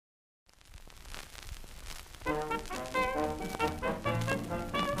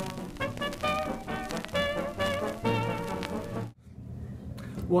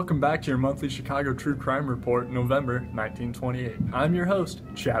Welcome back to your monthly Chicago True Crime Report, November 1928. I'm your host,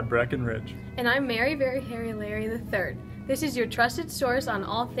 Chad Breckenridge. And I'm Mary Very Harry Larry III. This is your trusted source on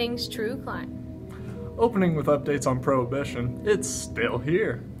all things true crime. Opening with updates on Prohibition, it's still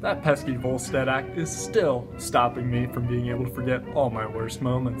here. That pesky Volstead Act is still stopping me from being able to forget all my worst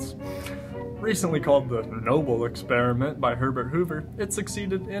moments. Recently called the Noble Experiment by Herbert Hoover, it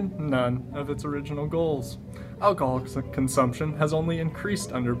succeeded in none of its original goals. Alcohol consumption has only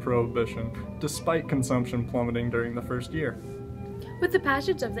increased under Prohibition, despite consumption plummeting during the first year. With the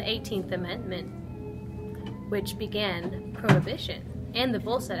passage of the 18th Amendment, which began Prohibition, and the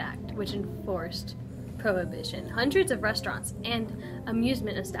Volstead Act, which enforced Prohibition, hundreds of restaurants and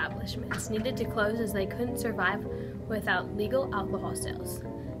amusement establishments needed to close as they couldn't survive without legal alcohol sales.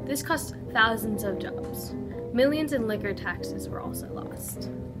 This cost thousands of jobs. Millions in liquor taxes were also lost.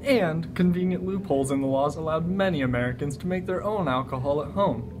 And convenient loopholes in the laws allowed many Americans to make their own alcohol at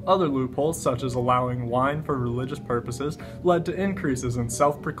home. Other loopholes, such as allowing wine for religious purposes, led to increases in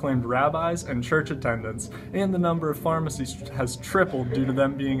self-proclaimed rabbis and church attendance, and the number of pharmacies has tripled due to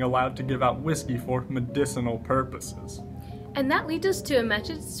them being allowed to give out whiskey for medicinal purposes. And that leads us to a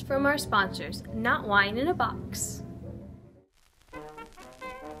message from our sponsors, Not Wine in a Box.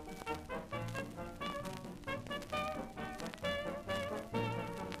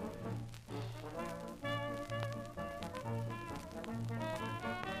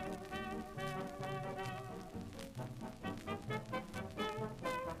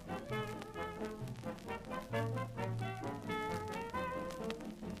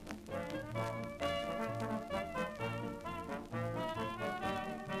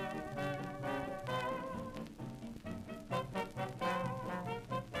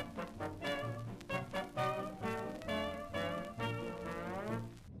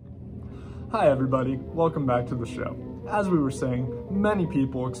 Hi everybody, welcome back to the show. As we were saying, many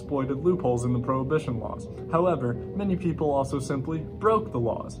people exploited loopholes in the Prohibition laws. However, many people also simply broke the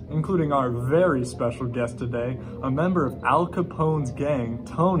laws, including our very special guest today, a member of Al Capone's gang,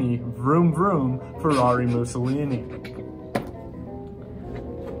 Tony Vroom Vroom Ferrari Mussolini.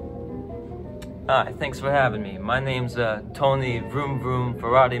 Hi, thanks for having me. My name's Tony Vroom Vroom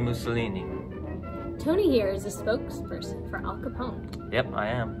Ferrari Mussolini. Tony here is a spokesperson for Al Capone. Yep, I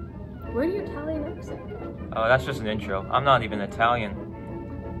am. Where do your Italian accent go? Oh, that's just an intro. I'm not even Italian.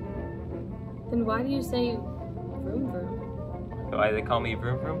 Then why do you say vroom vroom? Why they call me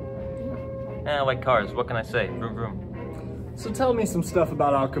Vroom Vroom? Yeah. I like cars. What can I say? Vroom Vroom. So tell me some stuff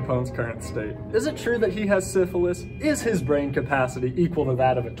about Al Capone's current state. Is it true that he has syphilis? Is his brain capacity equal to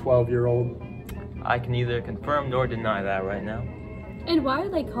that of a 12-year-old? I can neither confirm nor deny that right now. And why do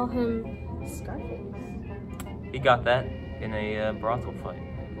they call him Scarface? He got that in a brothel fight.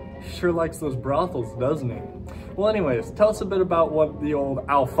 Sure likes those brothels, doesn't he? Well anyways, tell us a bit about what the old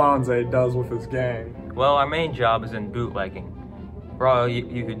Alphonse does with his gang. Well, our main job is in bootlegging. For all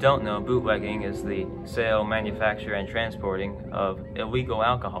you who don't know, bootlegging is the sale, manufacture, and transporting of illegal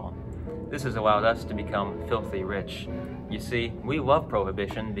alcohol. This has allowed us to become filthy rich. You see, we love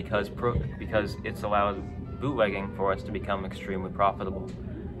Prohibition because it's allowed bootlegging for us to become extremely profitable.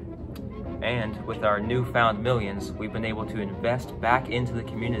 And with our newfound millions, we've been able to invest back into the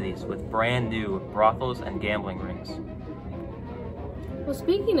communities with brand new brothels and gambling rings. Well,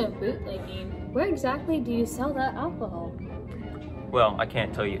 speaking of bootlegging, where exactly do you sell that alcohol? Well, I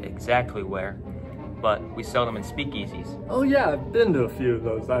can't tell you exactly where, but we sell them in speakeasies. Oh yeah, I've been to a few of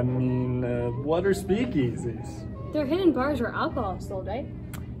those. I mean, what are speakeasies? They're hidden bars where alcohol is sold, right?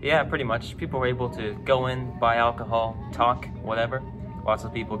 Yeah, pretty much. People are able to go in, buy alcohol, talk, whatever. Lots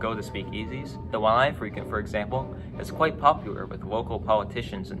of people go to speakeasies. The one I frequent, for example, is quite popular with local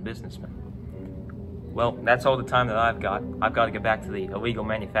politicians and businessmen. Well, that's all the time that I've got. I've got to get back to the illegal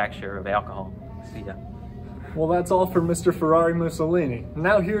manufacture of alcohol. See ya. Well, that's all for Mr. Ferrari Mussolini.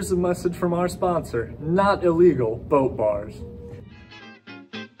 Now here's a message from our sponsor, Not Illegal Boat Bars.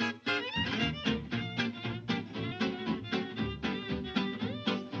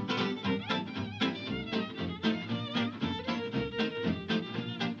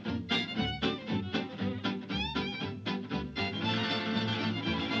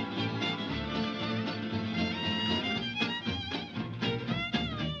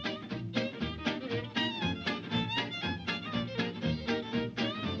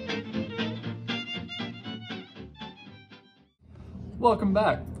 Welcome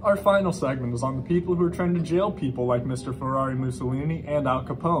back. Our final segment is on the people who are trying to jail people like Mr. Ferrari Mussolini and Al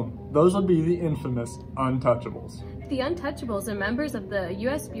Capone. Those would be the infamous Untouchables. The Untouchables are members of the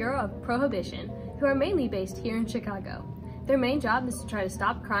U.S. Bureau of Prohibition, who are mainly based here in Chicago. Their main job is to try to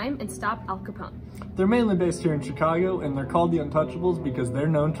stop crime and stop Al Capone. They're mainly based here in Chicago, and they're called the Untouchables because they're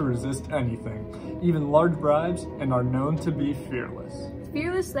known to resist anything, even large bribes, and are known to be fearless.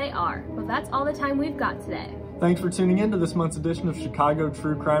 Fearless they are. Well, that's all the time we've got today. Thanks for tuning in to this month's edition of Chicago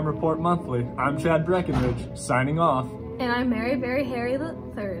True Crime Report Monthly. I'm Chad Breckenridge, signing off. And I'm Mary Very Harry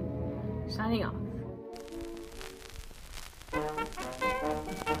III, signing off.